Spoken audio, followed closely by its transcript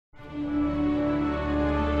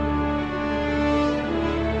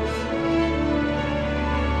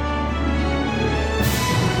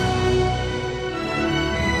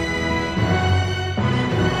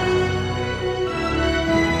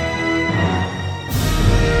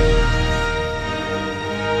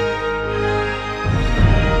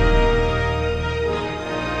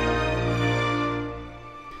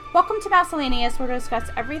Miscellaneous, where we discuss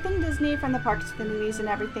everything Disney from the parks to the movies and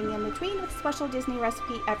everything in between with a special Disney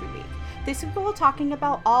recipe every week. This week we're talking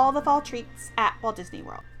about all the fall treats at Walt Disney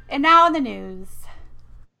World. And now in the news.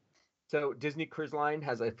 So Disney Cruise Line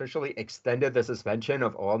has officially extended the suspension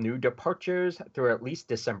of all new departures through at least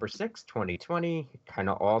December 6, 2020. Kind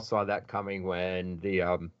of all saw that coming when the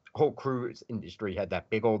whole cruise industry had that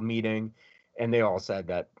big old meeting, and they all said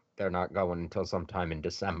that they're not going until sometime in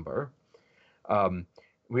December.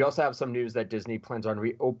 We also have some news that Disney plans on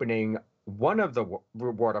reopening one of the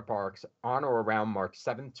water parks on or around March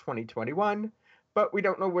 7th, 2021, but we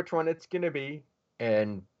don't know which one it's going to be.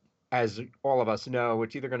 And as all of us know,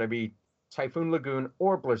 it's either going to be Typhoon Lagoon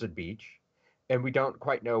or Blizzard Beach, and we don't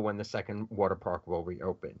quite know when the second water park will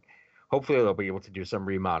reopen. Hopefully they'll be able to do some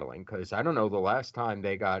remodeling, because I don't know the last time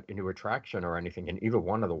they got a new attraction or anything in either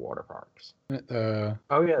one of the water parks.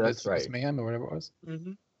 Oh yeah, that's right. Mayhem or whatever it was.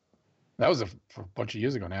 Mm-hmm. That was a bunch of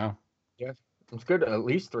years ago now. Yeah, it's good. At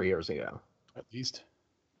least 3 years ago. At least.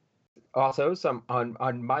 Also, some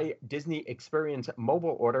on My Disney Experience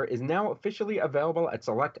mobile order is now officially available at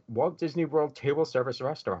select Walt Disney World table service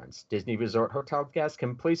restaurants. Disney Resort Hotel guests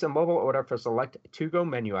can place a mobile order for select to-go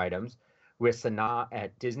menu items, with Sanaa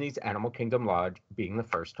at Disney's Animal Kingdom Lodge being the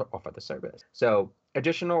first to offer the service. So,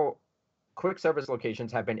 additional quick service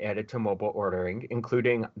locations have been added to mobile ordering,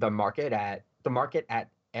 including the market at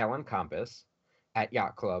Allen Compass, at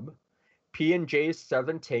Yacht Club, P&J's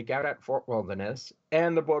Southern Takeout at Fort Wilderness,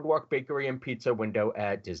 and the Boardwalk Bakery and Pizza window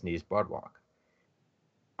at Disney's Boardwalk.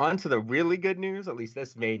 On to the really good news, at least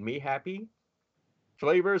this made me happy.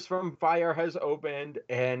 Flavors from Fire has opened,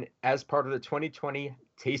 and as part of the 2020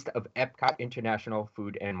 Taste of Epcot International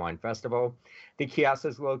Food and Wine Festival, the kiosk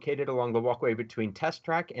is located along the walkway between Test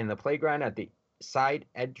Track and the playground at the side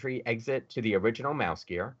entry exit to the original Mouse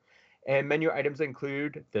Gear. And menu items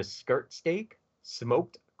include the skirt steak,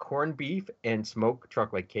 smoked corned beef, and smoked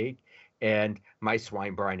chocolate cake. And my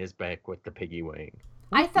swine brine is back with the piggy wing.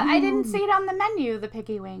 I didn't see it on the menu, the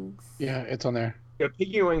piggy wings. Yeah, it's on there. The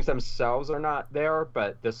piggy wings themselves are not there,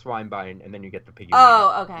 but the swine brine, and then you get the piggy wing.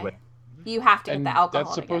 Oh, okay. You have to get the alcohol.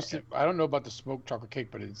 That's supposed to. I don't know about the smoked chocolate cake,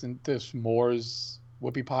 but isn't the s'mores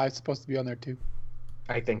whoopie pie supposed to be on there too?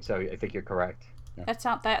 I think so. I think you're correct. Yeah.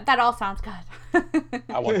 That all sounds good.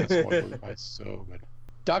 I want the s'mores whoopie pie. It's so good.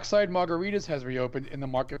 Dockside Margaritas has reopened in the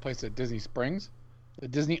marketplace at Disney Springs. The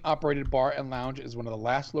Disney-operated bar and lounge is one of the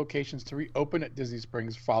last locations to reopen at Disney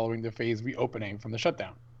Springs following the phased reopening from the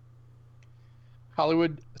shutdown.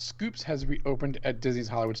 Hollywood Scoops has reopened at Disney's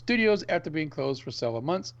Hollywood Studios after being closed for several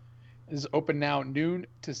months. It is open now noon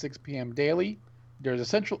to 6 p.m. daily. There is a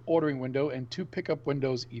central ordering window and 2 pickup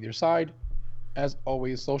windows either side. As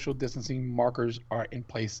always, social distancing markers are in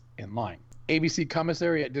place in line. ABC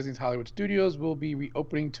Commissary at Disney's Hollywood Studios will be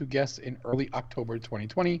reopening to guests in early October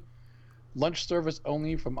 2020. Lunch service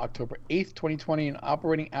only from October 8th, 2020, and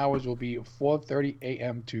operating hours will be 10:30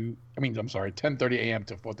 a.m. to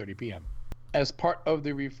 4:30 p.m. As part of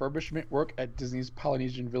the refurbishment work at Disney's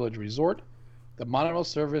Polynesian Village Resort, the monorail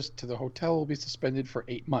service to the hotel will be suspended for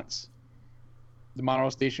 8 months. The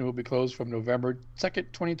monorail station will be closed from November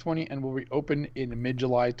 2nd, 2020, and will reopen in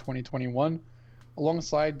mid-July 2021,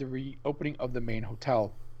 alongside the reopening of the main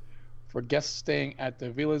hotel. For guests staying at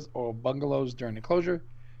the villas or bungalows during the closure,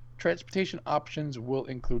 transportation options will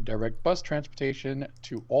include direct bus transportation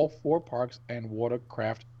to all 4 parks and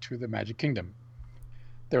watercraft to the Magic Kingdom.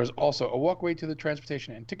 There is also a walkway to the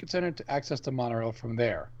Transportation and Ticket Center to access the monorail from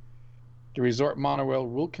there. The resort monorail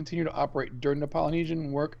will continue to operate during the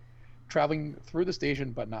Polynesian work, traveling through the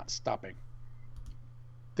station but not stopping.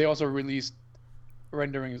 They also released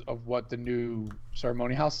renderings of what the new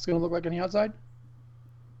ceremony house is going to look like on the outside.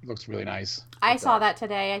 It looks really nice. I saw that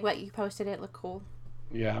today. What you posted, it looked cool.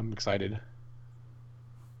 Yeah, I'm excited.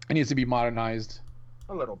 It needs to be modernized.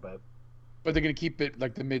 A little bit. But they're going to keep it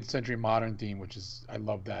like the mid-century modern theme, which is, I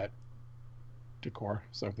love that decor.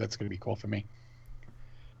 So that's going to be cool for me.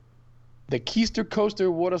 The Keister Coaster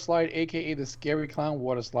Water Slide, aka the Scary Clown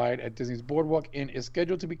Water Slide at Disney's Boardwalk Inn, is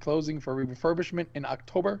scheduled to be closing for refurbishment in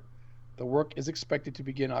October. The work is expected to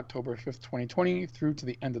begin October 5th, 2020 through to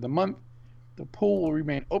the end of the month. The pool will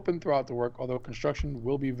remain open throughout the work, although construction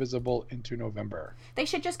will be visible into November. They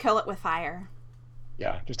should just kill it with fire.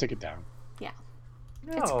 Yeah, just take it down. Yeah.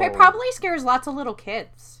 No. It probably scares lots of little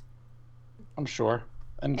kids. I'm sure.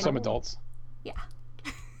 And some adults. Yeah.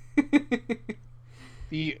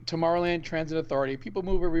 The Tomorrowland Transit Authority People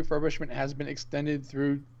Mover refurbishment has been extended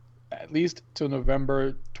through at least till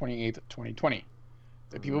November 28th, 2020.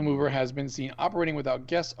 The People Mover has been seen operating without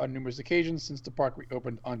guests on numerous occasions since the park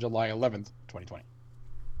reopened on July 11th, 2020.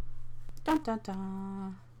 Dun dun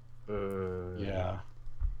dun. Yeah.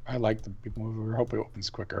 I like the people mover. I hope it opens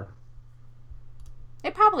quicker.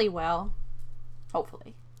 It probably will.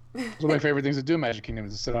 Hopefully. One of my favorite things to do in Magic Kingdom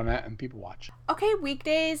is to sit on that and people watch. Okay,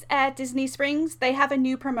 weekdays at Disney Springs, they have a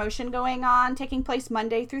new promotion going on, taking place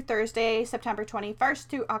Monday through Thursday, September 21st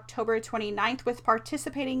through October 29th, with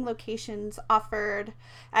participating locations offered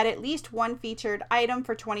at least one featured item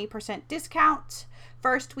for 20% discount.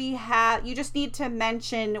 First, you just need to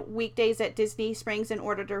mention weekdays at Disney Springs in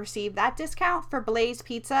order to receive that discount. For Blaze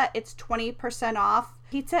Pizza, it's 20% off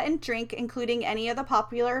pizza and drink, including any of the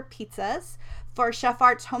popular pizzas. For Chef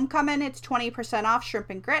Art's Homecoming, it's 20% off shrimp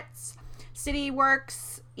and grits. City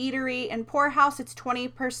Works Eatery and Poorhouse, it's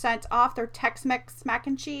 20% off their Tex-Mex mac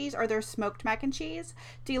and cheese or their smoked mac and cheese.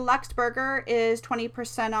 Deluxe Burger is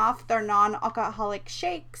 20% off their non-alcoholic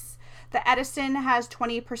shakes. The Edison has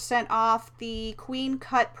 20% off the Queen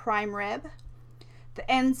Cut Prime Rib. The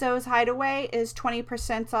Enzo's Hideaway is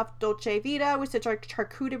 20% off Dolce Vita, which is a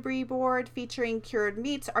charcuterie board featuring cured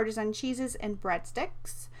meats, artisan cheeses, and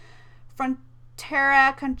breadsticks.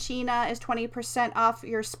 Frontera Cantina is 20% off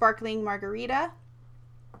your sparkling margarita.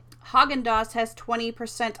 Haagen-Dazs has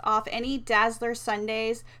 20% off any Dazzler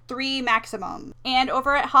Sundays, 3 maximum. And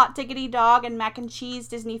over at Hot Diggity Dog and Mac and Cheese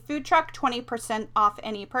Disney Food Truck, 20% off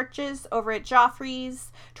any purchase. Over at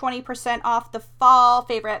Joffrey's, 20% off the fall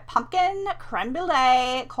favorite pumpkin creme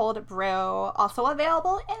brulee cold brew, also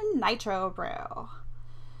available in Nitro Brew.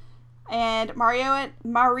 And Maria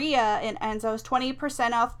and Enzo's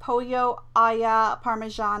 20% off Pollo Alla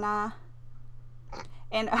Parmigiana.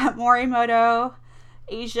 And Morimoto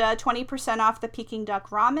Asia, 20% off the Peking Duck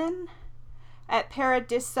Ramen. At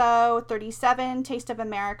Paradiso 37, Taste of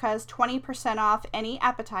America's 20% off any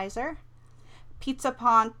appetizer. Pizza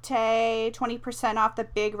Ponte, 20% off the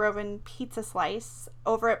Big Rowan Pizza Slice.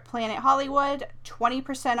 Over at Planet Hollywood,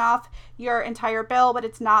 20% off your entire bill, but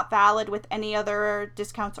it's not valid with any other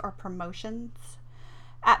discounts or promotions.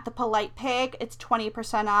 At the Polite Pig, it's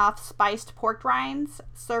 20% off spiced pork rinds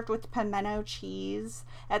served with pimento cheese.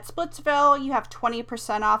 At Splitsville, you have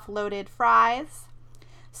 20% off loaded fries.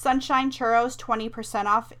 Sunshine Churros, 20%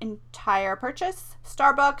 off entire purchase.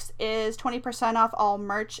 Starbucks is 20% off all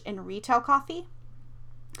merch and retail coffee.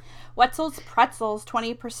 Wetzel's Pretzels,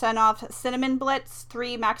 20% off Cinnamon Blitz,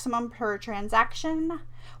 3 maximum per transaction.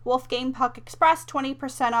 Wolfgang Puck Express,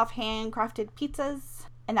 20% off handcrafted pizzas.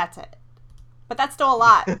 And that's it. But that's still a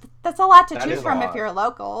lot. That's a lot to choose from if you're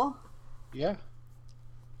local. Yeah.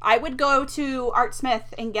 I would go to Art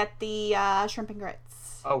Smith and get the shrimp and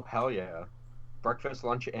grits. Oh, hell yeah. Breakfast,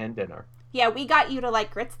 lunch, and dinner. Yeah, we got you to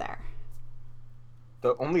like grits there.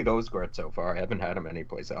 Only those grits so far. I haven't had them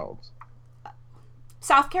anyplace else.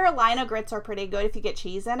 South Carolina grits are pretty good if you get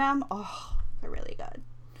cheese in them. Oh, they're really good.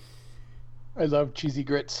 I love cheesy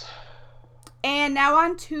grits. And now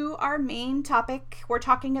on to our main topic. We're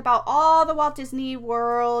talking about all the Walt Disney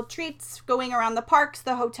World treats going around the parks,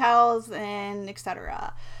 the hotels, and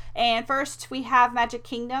etc. And first, we have Magic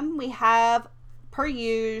Kingdom. We have, per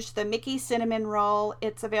usual, the Mickey Cinnamon Roll.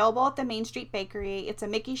 It's available at the Main Street Bakery. It's a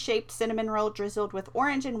Mickey-shaped cinnamon roll drizzled with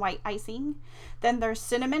orange and white icing. Then there's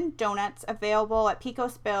Cinnamon Donuts available at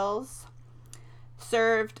Pecos Bills,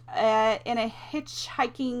 served in a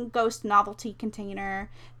hitchhiking ghost novelty container.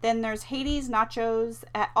 Then there's Hades Nachos,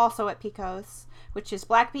 also at Pecos, which is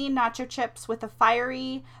black bean nacho chips with a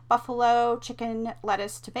fiery buffalo chicken,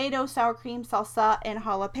 lettuce, tomato, sour cream, salsa, and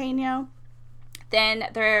jalapeno. Then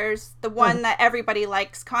there's the one that everybody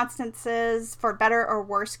likes, Constance's For Better or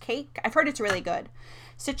Worse Cake. I've heard it's really good.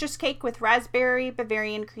 Citrus cake with raspberry,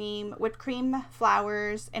 Bavarian cream, whipped cream,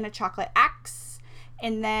 flowers, and a chocolate axe.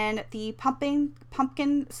 And then the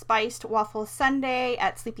pumpkin spiced waffle sundae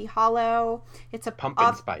at Sleepy Hollow. It's a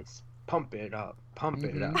pumpkin spice. Pump it up. Pump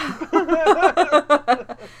it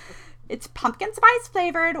up. It's pumpkin spice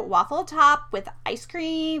flavored waffle top with ice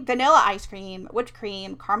cream, vanilla ice cream, whipped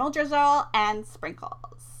cream, caramel drizzle, and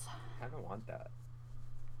sprinkles. I don't want that.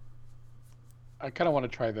 I kind of want to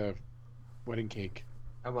try the wedding cake.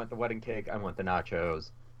 I want the wedding cake. I want the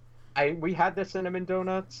nachos. We had the cinnamon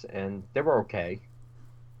donuts, and they were okay.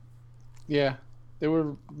 Yeah, they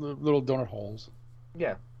were little donut holes.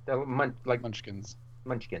 Yeah, they were like munchkins.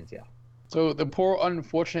 Munchkins, yeah. So the Poor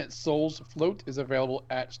Unfortunate Souls float is available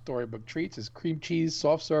at Storybook Treats. It's cream cheese,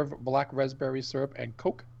 soft serve, black raspberry syrup, and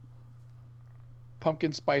Coke.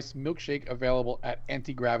 Pumpkin spice milkshake available at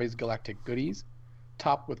Anti-Gravity's Galactic Goodies,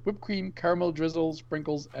 topped with whipped cream, caramel drizzle,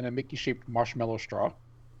 sprinkles, and a Mickey-shaped marshmallow straw.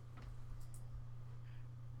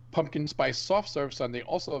 Pumpkin spice soft serve sundae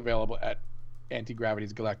also available at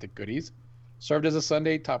Anti-Gravity's Galactic Goodies, served as a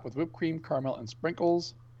sundae topped with whipped cream, caramel, and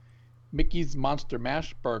sprinkles. Mickey's Monster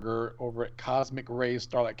Mash Burger over at Cosmic Ray's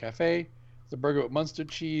Starlight Cafe. It's a burger with Munster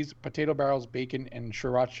cheese, potato barrels, bacon, and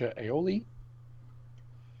sriracha aioli.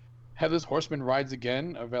 Headless Horseman Rides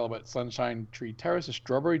Again, available at Sunshine Tree Terrace, a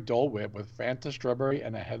strawberry Dole Whip with Fanta strawberry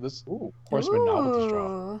and a Headless Horseman novelty straw.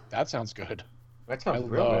 Ooh. That sounds good. That I sounds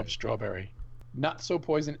real love good. strawberry. Not So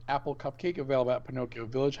Poison Apple Cupcake, available at Pinocchio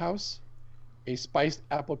Village House. A spiced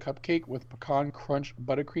apple cupcake with pecan crunch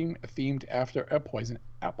buttercream themed after a poison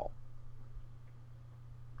apple.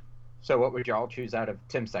 So what would y'all choose out of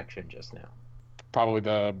Tim's section just now? Probably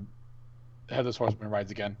the Headless Horseman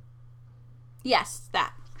Rides Again. Yes,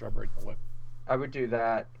 that. Strawberry Dole Whip. I would do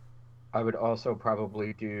that. I would also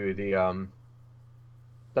probably do the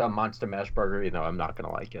Monster Mash Burger, even though I'm not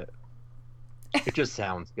gonna like it. It just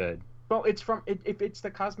sounds good. Well, it's from if it's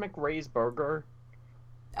the Cosmic Rays burger,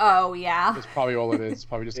 Oh, yeah. That's probably all it is. It's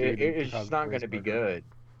probably just gonna be the it's just Cosmic not Rays gonna be burger. good.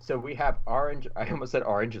 So we have orange. I almost said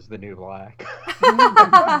orange is the new black.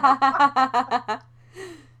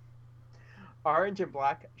 Orange and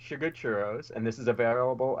black sugar churros, and this is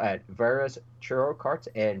available at various churro carts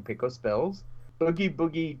and Picos Bills. Boogie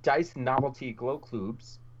Boogie Dice Novelty Glow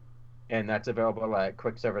Clubs, and that's available at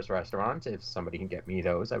quick service restaurants. If somebody can get me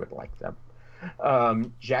those, I would like them.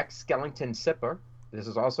 Jack Skellington Sipper. This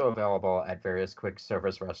is also available at various quick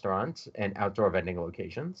service restaurants and outdoor vending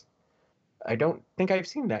locations. I don't think I've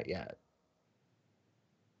seen that yet.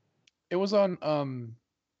 It was on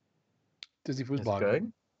Disney Food's Is it blog.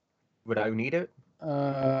 good? Would I need it? I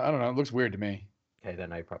don't know. It looks weird to me. Okay,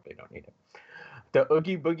 then I probably don't need it. The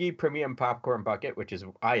Oogie Boogie Premium Popcorn Bucket, which is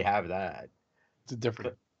I have that. It's a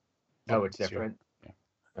different. Oh, it's this year. different. Yeah.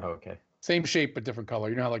 Oh, okay. Same shape but different color.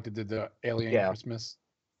 You know how like they did the Alien Yeah. Christmas.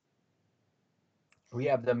 We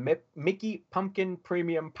have the Mickey Pumpkin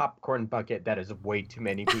Premium Popcorn Bucket. That is way too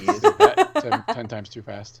many P's. That 10 times too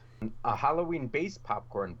fast. A Halloween-based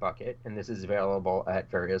popcorn bucket, and this is available at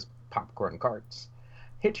various popcorn carts.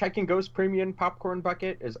 Hitchhiking Ghost Premium Popcorn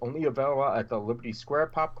Bucket is only available at the Liberty Square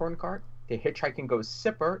Popcorn Cart. The Hitchhiking Ghost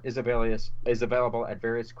Sipper is available at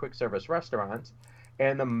various quick service restaurants.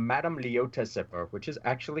 And the Madame Leota Sipper, which is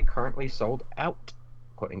actually currently sold out,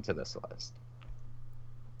 according to this list.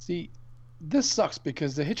 See, this sucks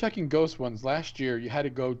because the Hitchhiking Ghost ones last year you had to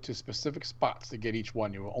go to specific spots to get each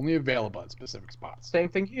one. You were only available at specific spots. Same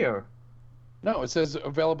thing here. No, it says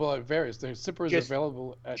available at various. The Sipper is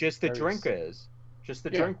available at Just the various. drink is. Just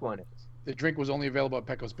the drink one is. The drink was only available at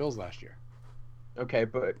Pecos Bills last year. Okay,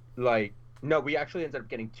 but like, no, we actually ended up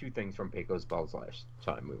getting two things from Pecos Bills last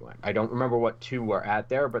time we went. I don't remember what two were at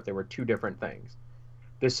there, but there were two different things.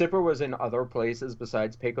 The Sipper was in other places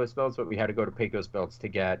besides Pecos Bills, but we had to go to Pecos Bills to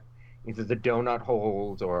get either the donut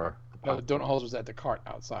holes or No, the donut holes was at the cart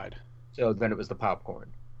outside. So then it was the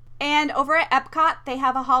popcorn. And over at Epcot, they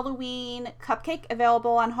have a Halloween cupcake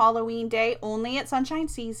available on Halloween Day only at Sunshine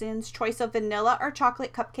Seasons. Choice of vanilla or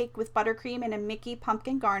chocolate cupcake with buttercream and a Mickey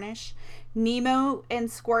pumpkin garnish. Nemo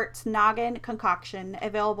and Squirt's Noggin concoction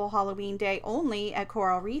available Halloween Day only at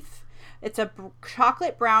Coral Reef. It's a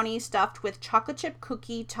chocolate brownie stuffed with chocolate chip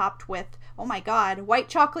cookie topped with, oh my god, white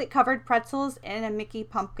chocolate covered pretzels and a Mickey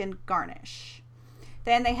pumpkin garnish.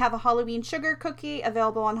 Then they have a Halloween sugar cookie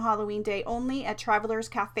available on Halloween Day only at Traveler's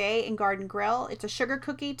Cafe and Garden Grill. It's a sugar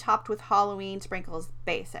cookie topped with Halloween sprinkles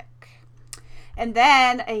basic. And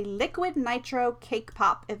then a liquid nitro cake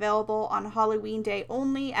pop available on Halloween Day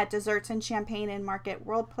only at Desserts and Champagne and Market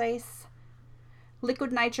World Place.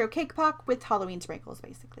 Liquid nitro cake pop with Halloween sprinkles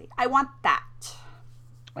basically. I want that.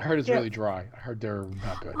 I heard it's really dry. I heard they're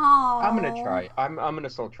not good. Aww. I'm gonna try. I'm gonna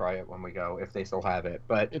still try it when we go if they still have it.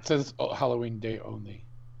 But It says Halloween Day only.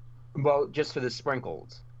 well, just for the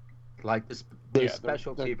sprinkles, like the Yeah,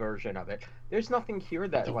 specialty version of it. There's nothing here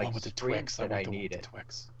that The like one with the screams Twix. that I want need the it.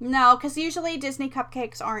 Twix. No, because usually Disney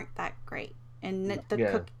cupcakes aren't that great. And the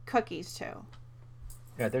Yeah. cookies too.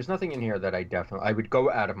 Yeah, there's nothing in here that I would go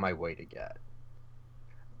out of my way to get.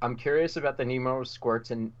 I'm curious about the Nemo Squirt's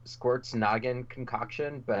Noggin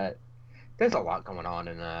concoction, but there's a lot going on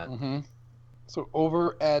in that. Mm-hmm. So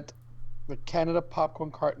over at the Canada Popcorn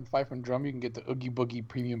Cart and Fife and Drum, you can get the Oogie Boogie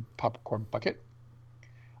Premium Popcorn Bucket.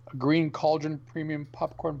 A Green Cauldron Premium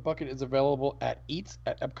Popcorn Bucket is available at Eats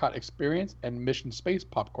at Epcot Experience and Mission Space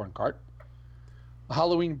Popcorn Cart. A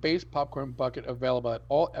Halloween-based popcorn bucket available at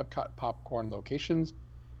all Epcot popcorn locations.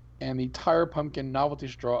 And the Tire Pumpkin Novelty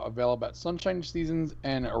Straw available at Sunshine Seasons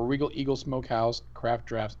and a Regal Eagle Smokehouse, Craft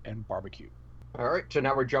Drafts, and Barbecue. All right, so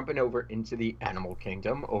now we're jumping over into the Animal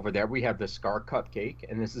Kingdom. Over there we have the Scar Cupcake,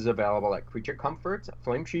 and this is available at Creature Comforts,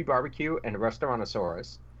 Flame Tree Barbecue, and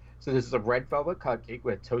Restaurantosaurus. So this is a red velvet cupcake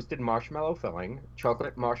with toasted marshmallow filling,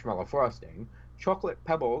 chocolate marshmallow frosting, chocolate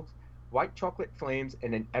pebbles, white chocolate flames,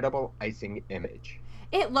 and an edible icing image.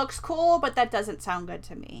 It looks cool, but that doesn't sound good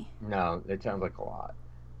to me. No, it sounds like a lot.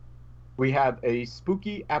 We have a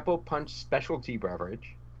spooky apple punch specialty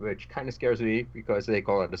beverage, which kind of scares me because they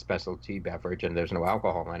call it a specialty beverage and there's no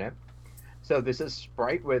alcohol in it. So this is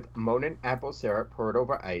Sprite with Monin apple syrup poured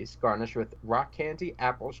over ice, garnished with rock candy,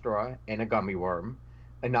 apple straw, and a gummy worm,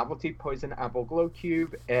 a novelty poison apple glow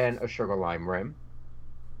cube, and a sugar lime rim.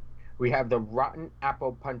 We have the Rotten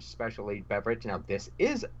Apple Punch specialty beverage. Now this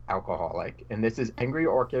is alcoholic, and this is Angry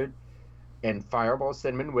Orchid and Fireball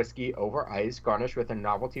cinnamon whiskey over ice, garnished with a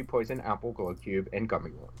novelty poison apple glow cube and gummy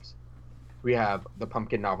worms. We have the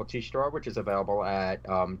pumpkin novelty straw, which is available at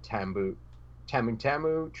Tamu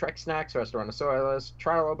Tamu, Trek Snacks, Restaurantosaurus,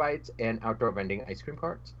 Trilobites, and outdoor vending ice cream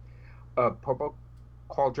carts. A Purple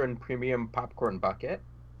Cauldron Premium Popcorn Bucket,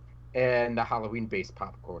 and the Halloween-based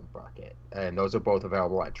popcorn bucket. And those are both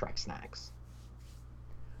available at Trek Snacks.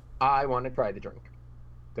 I want to try the drink,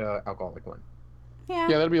 the alcoholic one. Yeah.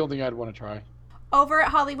 Yeah, that'd be the only thing I'd want to try. Over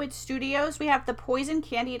at Hollywood Studios, we have the Poison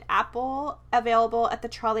Candied Apple available at the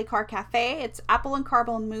Trolley Car Cafe. It's apple and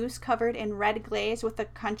caramel mousse covered in red glaze with a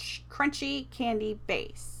crunchy candy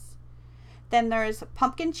base. Then there's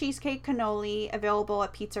Pumpkin Cheesecake Cannoli available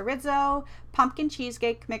at Pizza Rizzo. Pumpkin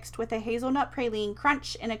cheesecake mixed with a hazelnut praline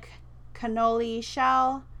crunch in a cannoli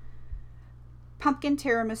shell. Pumpkin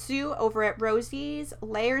tiramisu over at Rosie's.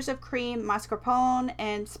 Layers of cream, mascarpone,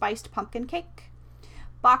 and spiced pumpkin cake.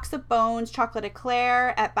 Box of Bones chocolate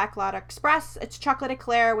eclair at Backlot Express. It's chocolate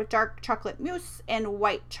eclair with dark chocolate mousse and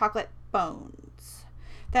white chocolate bones.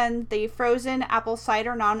 Then the frozen apple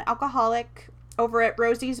cider non-alcoholic over at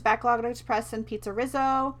Rosie's Backlot Express and Pizza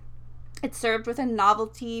Rizzo. It's served with a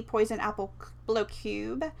novelty poison apple blow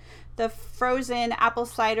cube. The frozen apple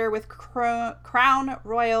cider with Crown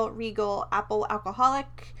Royal Regal apple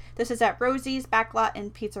alcoholic. This is at Rosie's Backlot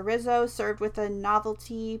and Pizza Rizzo, served with a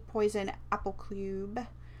novelty poison apple cube.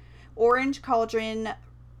 Orange Cauldron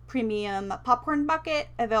Premium Popcorn Bucket,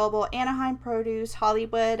 available Anaheim Produce,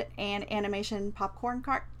 Hollywood, and Animation Popcorn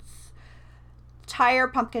Carts. Tire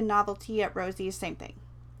Pumpkin Novelty at Rosie's, same thing.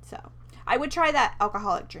 So, I would try that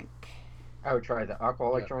alcoholic drink. I would try the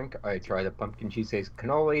alcoholic drink. I'd try the pumpkin cheesecake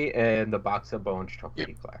cannoli and the Box of Bones chocolate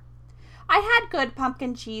eclair. I had good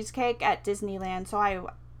pumpkin cheesecake at Disneyland, so I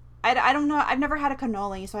don't know. I've never had a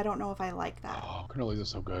cannoli, so I don't know if I like that. Oh, cannolis are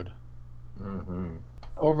so good. Mm-hmm.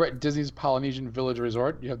 Over at Disney's Polynesian Village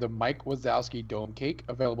Resort, you have the Mike Wazowski Dome Cake,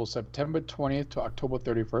 available September 20th to October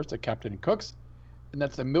 31st at Captain Cook's. And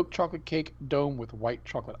that's the milk chocolate cake dome with white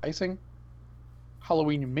chocolate icing.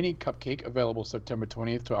 Halloween mini cupcake, available September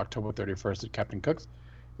 20th to October 31st at Captain Cook's.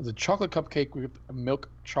 It's a chocolate cupcake with a milk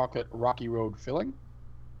chocolate Rocky Road filling.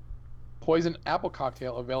 Poison apple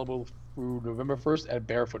cocktail, available through November 1st at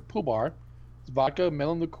Barefoot Pool Bar. It's vodka,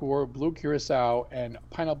 melon liqueur, blue curacao, and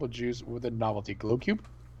pineapple juice with a novelty glow cube.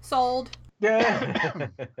 Sold. Yeah.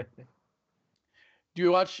 Do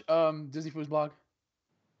you watch Disney Food's blog?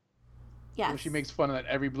 Yes. Where she makes fun of that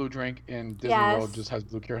every blue drink in Disney Yes. World just has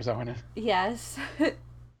blue curacao in it. Yes.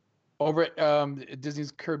 Over at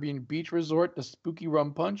Disney's Caribbean Beach Resort, the Spooky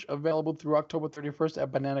Rum Punch, available through October 31st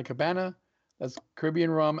at Banana Cabana. That's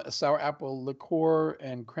Caribbean rum, sour apple liqueur,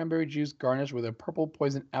 and cranberry juice garnished with a purple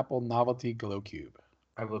poison apple novelty glow cube.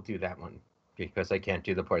 I will do that one because I can't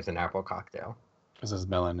do the poison apple cocktail. Because there's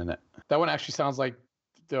melon in it. That one actually sounds like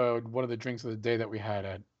one of the drinks of the day that we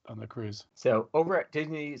had on the cruise. So over at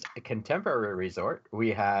Disney's Contemporary Resort,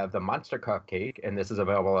 we have the Monster Cupcake, and this is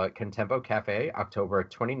available at Contempo Cafe, October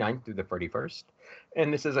 29th through the 31st.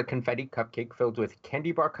 And this is a confetti cupcake filled with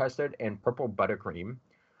candy bar custard and purple buttercream.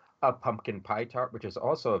 A pumpkin pie tart, which is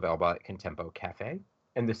also available at Contempo Cafe.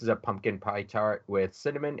 And this is a pumpkin pie tart with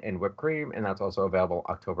cinnamon and whipped cream, and that's also available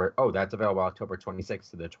October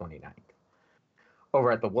 26th to the 29th.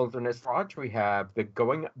 Over at the Wilderness Lodge, we have the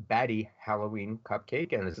Going Batty Halloween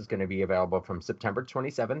Cupcake, and this is going to be available from September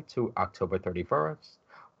 27th to October 31st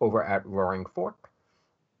over at Roaring Fork.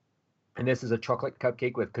 And this is a chocolate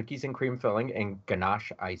cupcake with cookies and cream filling and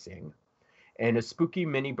ganache icing. And a spooky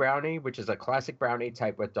mini brownie, which is a classic brownie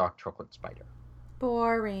type with dark chocolate spider.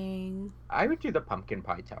 Boring. I would do the pumpkin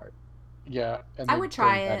pie tart. Yeah, and I the would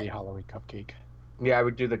try Batty it. Halloween cupcake. Yeah, I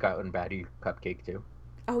would do the Going Batty cupcake too.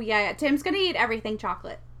 Oh, yeah. Tim's going to eat everything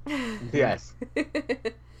chocolate. Yes.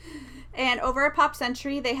 And over at Pop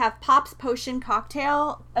Century, they have Pop's Potion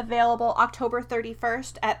Cocktail, available October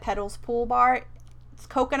 31st at Pedals Pool Bar. It's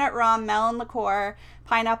coconut rum, melon liqueur,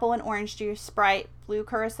 pineapple and orange juice, Sprite, blue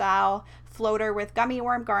curacao, floater with gummy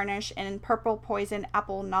worm garnish, and purple poison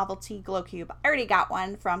apple novelty glow cube. I already got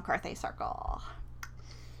one from Carthay Circle.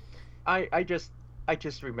 I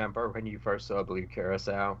just remember when you first saw blue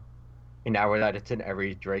curacao, and now that it's in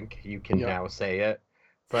every drink, you can now say it.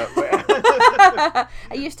 But I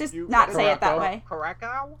used to You- not say it that Caracal. way.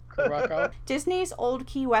 Curacao? Curacao. Disney's Old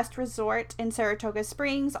Key West Resort in Saratoga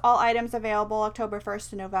Springs. All items available October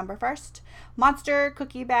 1st to November 1st. Monster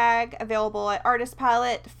Cookie Bag available at Artist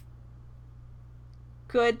Palette.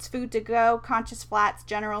 Goods Food to Go, Conscious Flats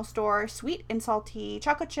General Store. Sweet and salty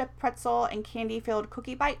chocolate chip pretzel and candy-filled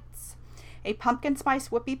cookie bites. A pumpkin spice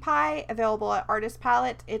whoopie pie available at Artist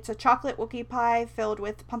Palette. It's a chocolate whoopie pie filled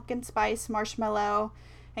with pumpkin spice, marshmallow,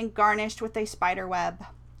 and garnished with a spider web.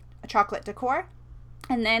 A chocolate decor.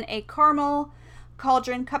 And then a caramel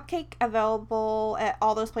cauldron cupcake available at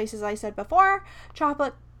all those places I said before.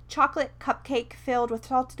 Chocolate cupcake filled with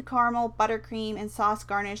salted caramel, buttercream, and sauce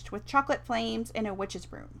garnished with chocolate flames in a witch's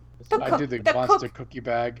broom. I do the monster cookie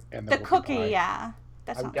bag and the The whoopie cookie, pie. yeah.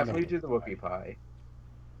 That I would sounds definitely good. do the whoopie pie.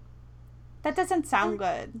 That doesn't sound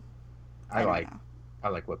good. I don't like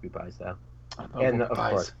know. whoopie pies though. I love And whoopie of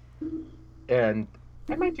pies. course, and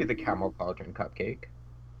I might do the caramel cauldron cupcake.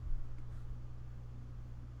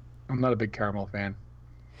 I'm not a big caramel fan.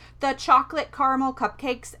 The chocolate caramel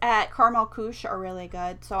cupcakes at Caramel Couche are really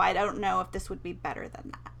good, so I don't know if this would be better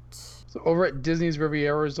than that. So over at Disney's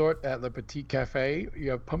Riviera Resort at Le Petit Cafe, you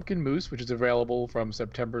have pumpkin mousse, which is available from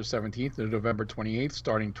September 17th to November 28th,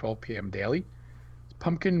 starting 12 p.m. daily.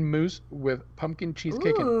 Pumpkin mousse with pumpkin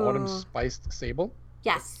cheesecake and autumn Ooh. spiced sable.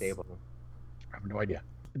 Yes. Stable. I have no idea.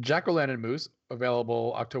 Jack-o'-lantern mousse,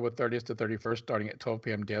 available October 30th to 31st, starting at 12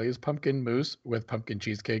 p.m. daily, is pumpkin mousse with pumpkin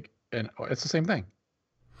cheesecake, and it's the same thing.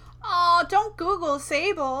 Oh, don't Google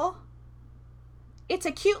Sable. It's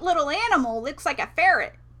a cute little animal. Looks like a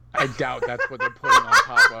ferret. I doubt that's what they're putting on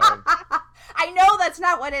top of. I know that's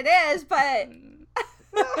not what it is, but...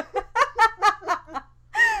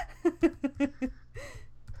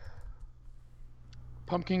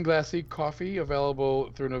 Pumpkin Glassy Coffee,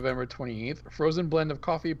 available through November 28th. Frozen blend of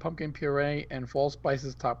coffee, pumpkin puree, and fall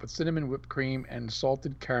spices topped with cinnamon whipped cream and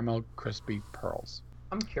salted caramel crispy pearls.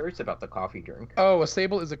 I'm curious about the coffee drink. Oh, a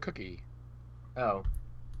sable is a cookie Oh,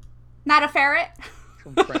 Not a ferret?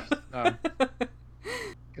 from France. No,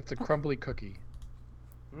 it's a crumbly cookie.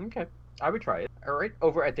 okay. I would try it. All right.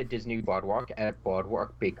 Over at the Disney Boardwalk at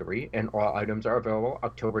Boardwalk Bakery, and all items are available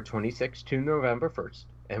October 26th to November 1st.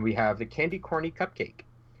 And we have the Candy Corny Cupcake.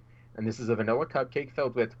 And this is a vanilla cupcake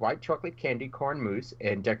filled with white chocolate candy corn mousse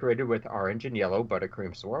and decorated with orange and yellow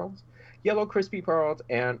buttercream swirls, yellow crispy pearls,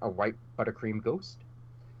 and a white buttercream ghost.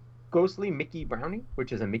 Ghostly Mickey Brownie,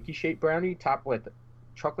 which is a Mickey-shaped brownie topped with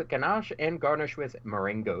chocolate ganache and garnished with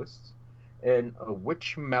meringue ghosts. And a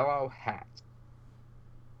Witch Mellow Hat,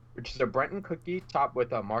 which is a Brenton cookie topped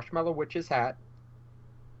with a marshmallow witch's hat,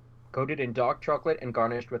 coated in dark chocolate and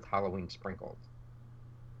garnished with Halloween sprinkles.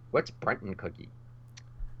 What's Brenton cookie?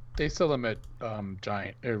 They sell them at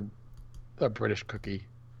Giant, a British cookie.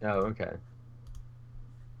 Oh, okay.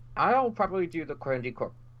 I'll probably do the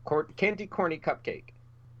candy corny cupcake.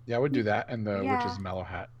 Yeah, I would do that, and the Yeah. witch's mellow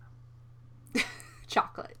hat.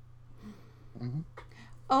 Chocolate. Mhm.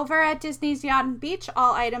 Over at Disney's Yacht and Beach,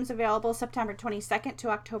 all items available September 22nd to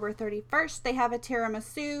October 31st. They have a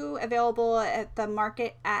tiramisu available at the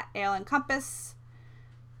market at Ale and Compass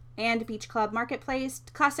and Beach Club Marketplace.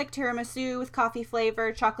 Classic tiramisu with coffee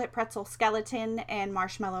flavor, chocolate pretzel skeleton, and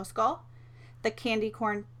marshmallow skull. The candy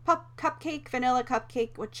corn cupcake, vanilla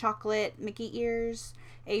cupcake with chocolate Mickey ears.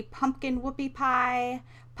 A pumpkin whoopie pie,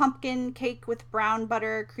 pumpkin cake with brown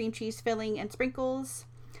butter, cream cheese filling, and sprinkles.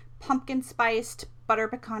 Pumpkin spiced butter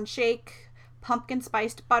pecan shake, pumpkin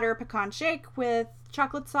spiced butter pecan shake with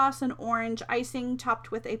chocolate sauce and orange icing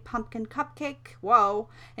topped with a pumpkin cupcake. Whoa.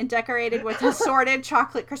 And decorated with assorted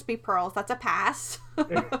chocolate crispy pearls. That's a pass.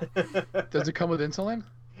 Does it come with insulin?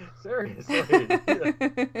 Seriously.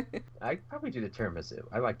 I'd probably do the tiramisu.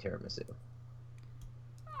 I like tiramisu.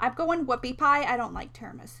 I'm going whoopie pie. I don't like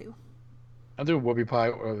tiramisu. I'll do a whoopie pie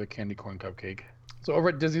or the candy corn cupcake. So over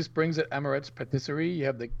at Disney Springs at Amorette's Patisserie, you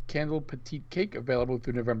have the Candle Petite Cake available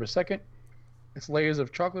through November 2nd. It's layers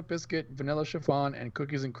of chocolate biscuit, vanilla chiffon, and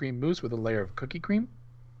cookies and cream mousse with a layer of cookie cream.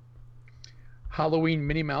 Halloween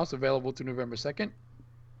Minnie Mouse available through November 2nd.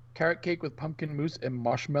 Carrot cake with pumpkin mousse and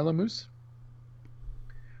marshmallow mousse.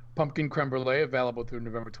 Pumpkin creme brulee available through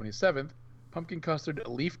November 27th. Pumpkin custard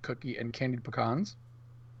leaf cookie and candied pecans.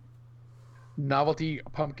 Novelty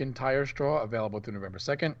pumpkin tire straw available through November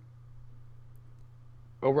 2nd.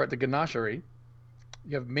 Over at the Ganachery,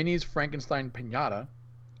 you have Minnie's Frankenstein Pinata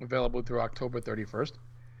available through October 31st.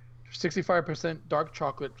 65% dark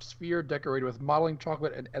chocolate sphere decorated with modeling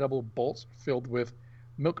chocolate and edible bolts filled with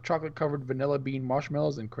milk chocolate covered vanilla bean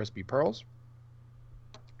marshmallows and crispy pearls.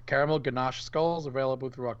 Caramel ganache skulls available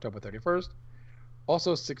through October 31st.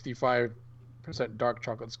 Also 65% dark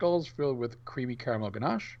chocolate skulls filled with creamy caramel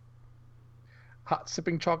ganache. Hot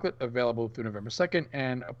sipping chocolate available through November 2nd,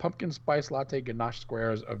 and a pumpkin spice latte ganache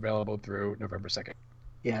squares available through November 2nd.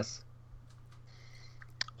 Yes.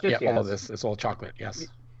 All of this. It's all chocolate, yes.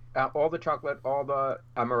 All the chocolate, all the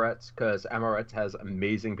amarettes, because amarettes has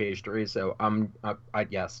amazing pastry. So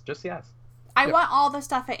yes, just yes. I want all the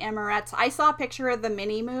stuff at Amarette's. I saw a picture of the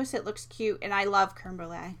mini mousse. It looks cute, and I love creme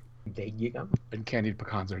brulee. There you go. And candied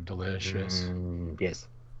pecans are delicious. Yes.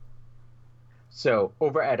 So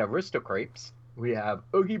over at Aristocrepes, we have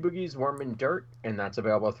Oogie Boogie's Worm and Dirt, and that's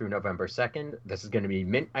available through November 2nd. This is going to be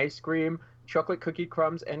mint ice cream, chocolate cookie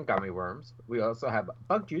crumbs, and gummy worms. We also have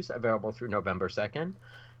Bug Juice available through November 2nd.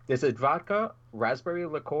 This is vodka, raspberry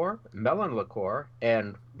liqueur, melon liqueur,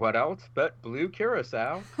 and what else but blue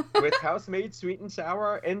curacao with house-made sweet and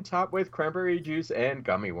sour and topped with cranberry juice and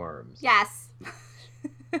gummy worms. Yes.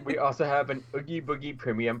 We also have an Oogie Boogie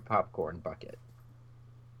Premium Popcorn Bucket.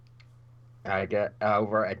 I get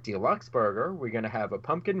over at Deluxe Burger, we're going to have a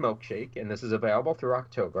pumpkin milkshake, and this is available through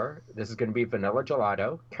October. This is going to be vanilla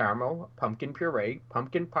gelato, caramel, pumpkin puree,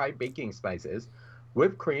 pumpkin pie baking spices,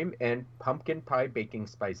 whipped cream, and pumpkin pie baking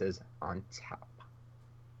spices on top.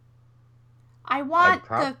 I want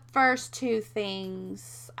the first two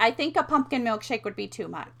things. I think a pumpkin milkshake would be too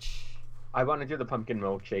much. I want to do the pumpkin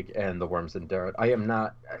milkshake and the worms and dirt. I am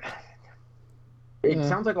not... It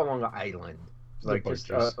sounds like a Long Island. Like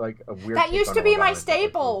just like a weird... That used to be my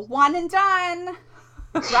staple. One and done.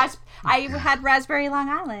 I had raspberry Long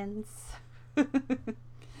Islands.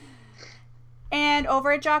 And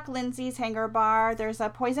over at Jock Lindsay's Hanger Bar, there's a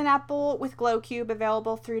poison apple with glow cube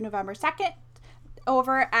available through November 2nd.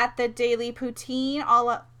 Over at the Daily Poutine,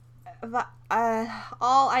 all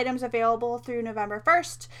items available through November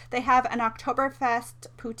 1st. They have an Oktoberfest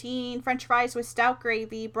poutine, french fries with stout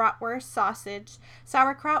gravy, bratwurst sausage,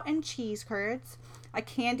 sauerkraut, and cheese curds. A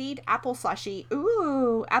candied apple slushie.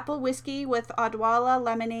 Ooh, apple whiskey with Odwalla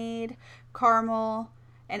lemonade, caramel,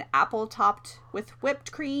 and apple topped with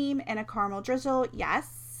whipped cream and a caramel drizzle.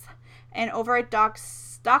 Yes. And over at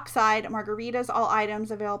Dockside Margaritas, all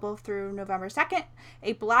items available through November 2nd.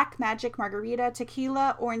 A Black Magic Margarita,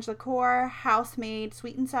 tequila, orange liqueur, house-made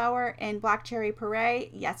sweet and sour, and black cherry puree.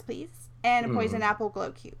 Yes, please. And a poison apple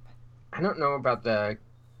glow cube. I don't know about the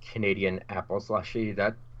Canadian apple slushie.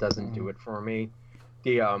 That doesn't do it for me.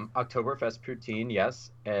 The Oktoberfest poutine,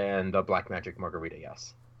 yes. And the Black Magic Margarita,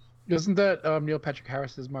 yes. Isn't that Neil Patrick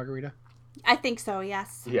Harris's margarita? I think so,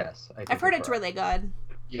 yes. Yes. I've heard it's really good.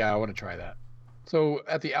 Yeah, I want to try that. So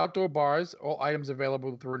at the outdoor bars, all items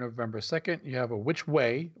available through November 2nd. You have a Which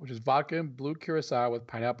Way, which is vodka and blue curacao with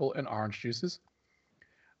pineapple and orange juices.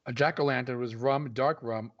 A Jack-o'-lantern was rum, dark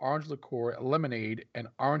rum, orange liqueur, lemonade, and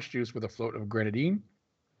orange juice with a float of grenadine.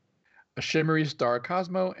 A shimmery Star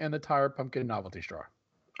Cosmo, and the Tire Pumpkin Novelty Straw.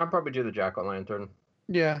 I'll probably do the Jack-o'-lantern.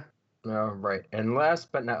 Yeah. All right. And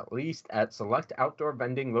last but not least, at select outdoor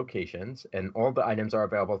vending locations, and all the items are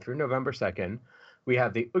available through November 2nd, we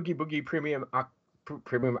have the Oogie Boogie Premium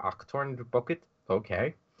Octorn Bucket.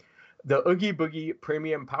 Okay. The Oogie Boogie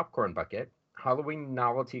Premium Popcorn Bucket, Halloween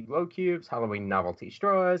Novelty Glow Cubes, Halloween Novelty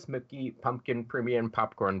Straws, Mickey Pumpkin Premium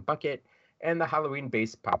Popcorn Bucket, and the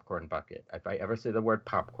Halloween-based Popcorn Bucket. If I ever say the word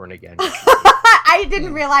popcorn again... I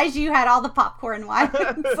didn't realize you had all the popcorn ones.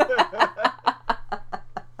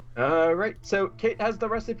 All right, so Kate has the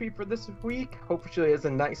recipe for this week. Hopefully she has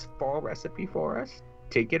a nice fall recipe for us.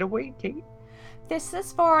 Take it away, Kate. This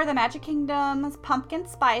is for the Magic Kingdom's Pumpkin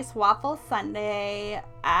Spice Waffle Sundae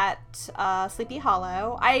at Sleepy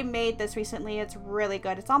Hollow. I made this recently. It's really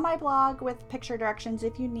good. It's on my blog with picture directions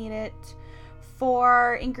if you need it.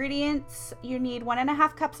 For ingredients, you need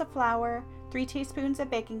 1.5 cups of flour, 3 teaspoons of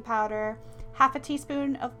baking powder, half a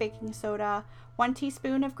teaspoon of baking soda, 1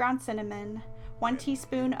 teaspoon of ground cinnamon, 1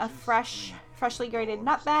 teaspoon of freshly grated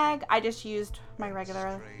nutmeg. I just used my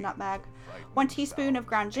regular nutmeg. 1 teaspoon of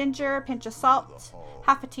ground ginger, pinch of salt,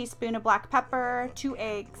 half a teaspoon of black pepper, 2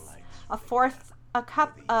 eggs, a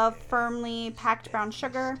cup of firmly packed brown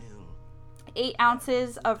sugar, 8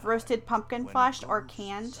 ounces of roasted pumpkin flesh or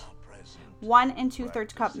canned, 1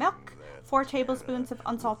 2/3 cup milk, 4 tablespoons of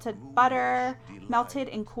unsalted butter, melted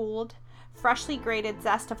and cooled, freshly grated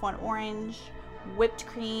zest of 1 orange, whipped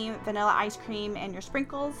cream, vanilla ice cream, and your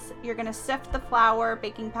sprinkles. You're going to sift the flour,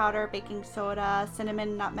 baking powder, baking soda,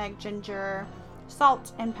 cinnamon, nutmeg, ginger,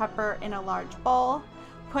 salt, and pepper in a large bowl.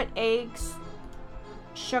 Put eggs,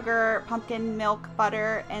 sugar, pumpkin, milk,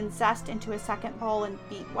 butter, and zest into a second bowl and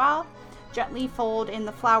beat well. Gently fold in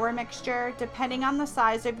the flour mixture. Depending on the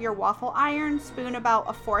size of your waffle iron, spoon about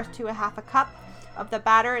 1/4 to 1/2 cup of the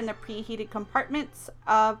batter in the preheated compartments.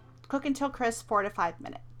 Cook until crisp, 4 to 5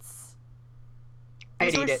 minutes.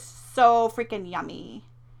 These I'd were eat it. so freaking yummy.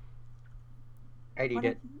 I'd eat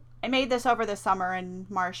it. I made this over the summer, and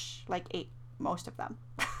Marsh ate most of them.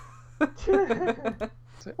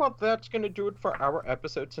 Well, that's going to do it for our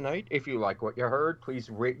episode tonight. If you like what you heard, please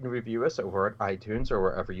rate and review us over at iTunes or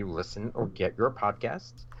wherever you listen or get your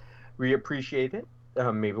podcasts. We appreciate it.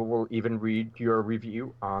 Maybe we'll even read your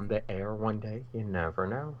review on the air one day. You never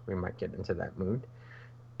know. We might get into that mood.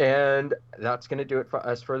 And that's going to do it for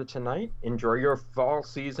us for tonight. Enjoy your fall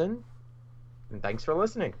season. And thanks for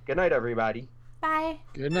listening. Good night, everybody. Bye.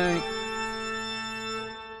 Good night.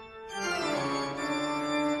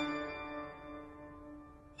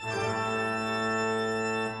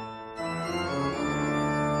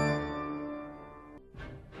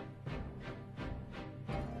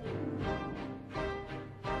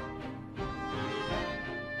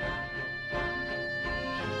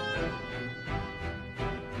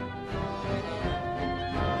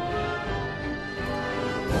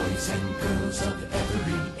 Boys and girls of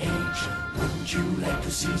every age, wouldn't you like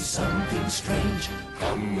to see something strange?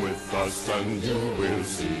 Come with us and you will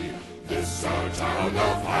see. This our town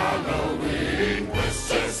of Halloween.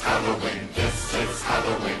 This is Halloween. This is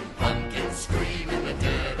Halloween. Pumpkins scream in the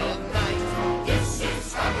dead of night. This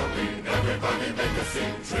is Halloween. Everybody make a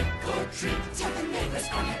scene. Trick or treat. Tell the neighbors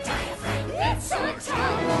on your diaphragm. It's our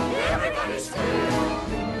town. Everybody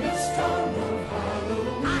scream. This town of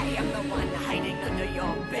Halloween. I am the one hiding under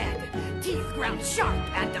your bed, teeth ground sharp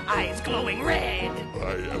and eyes glowing red.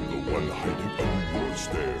 I am the one hiding under your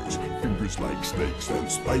stairs, fingers like snakes and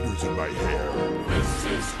spiders in my hair. This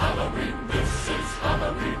is Halloween, this is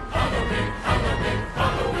Halloween, Halloween, Halloween,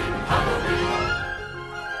 Halloween, Halloween.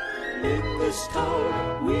 In this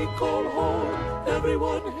town we call home,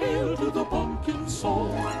 everyone hail to the pumpkin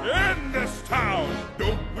song. In this town,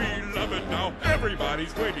 don't we love it now?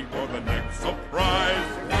 Everybody's waiting for the next surprise.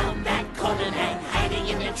 Round that corner and hiding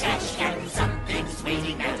in the trash can, something's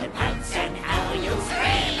waiting there to pounce and how you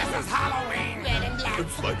scream. This is Halloween. Red and black.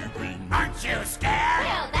 It's slimy green. Aren't you scared?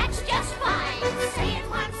 Well, that's just fine. Say it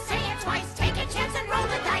once, say it twice, take a chance and roll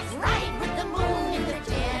the dice. Ride with the moon in the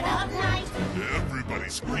dead of night. Everybody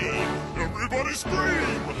scream, everybody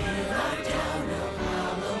scream.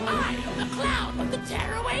 I am the clown with the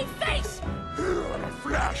tearaway face. Here in a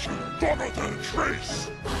flash, gone without a trace.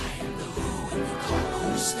 I am the who in the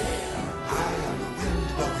cold stare. I am the wind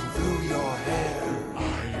blowing through your hair. I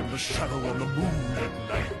am the shadow on the moon at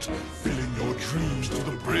night, filling your dreams to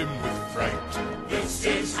the brim with fright. This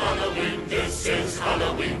is Halloween, this is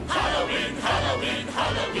Halloween, Halloween, Halloween,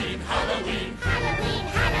 Halloween, Halloween. Halloween,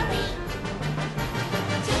 Halloween.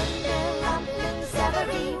 Tinderlumblings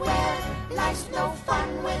everywhere. Life's no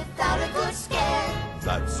fun without a good scare.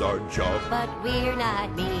 That's our job. But we're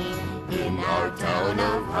not mean in our town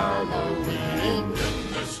of Halloween. In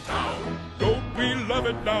this town, Don't we love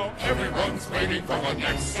it now? everyone's waiting for the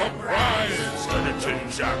next surprise. Skeleton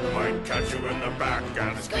Jack might catch you in the back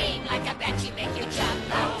and Scream like a banshee, make you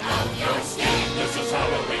jump out of your skin. this is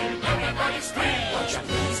Halloween, everybody scream. Won't you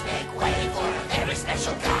please make way for a very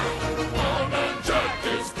special guy? Old Man Jack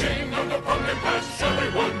is king of the pumpkin patch.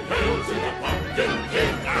 Everyone hail to the pumpkin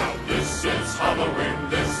king. Now this is Halloween,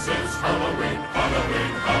 this is Halloween,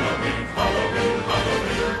 Halloween, Halloween, Halloween,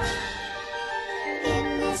 Halloween. In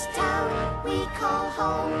this town we call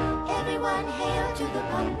home. Everyone hail to the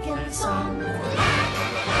pumpkin song.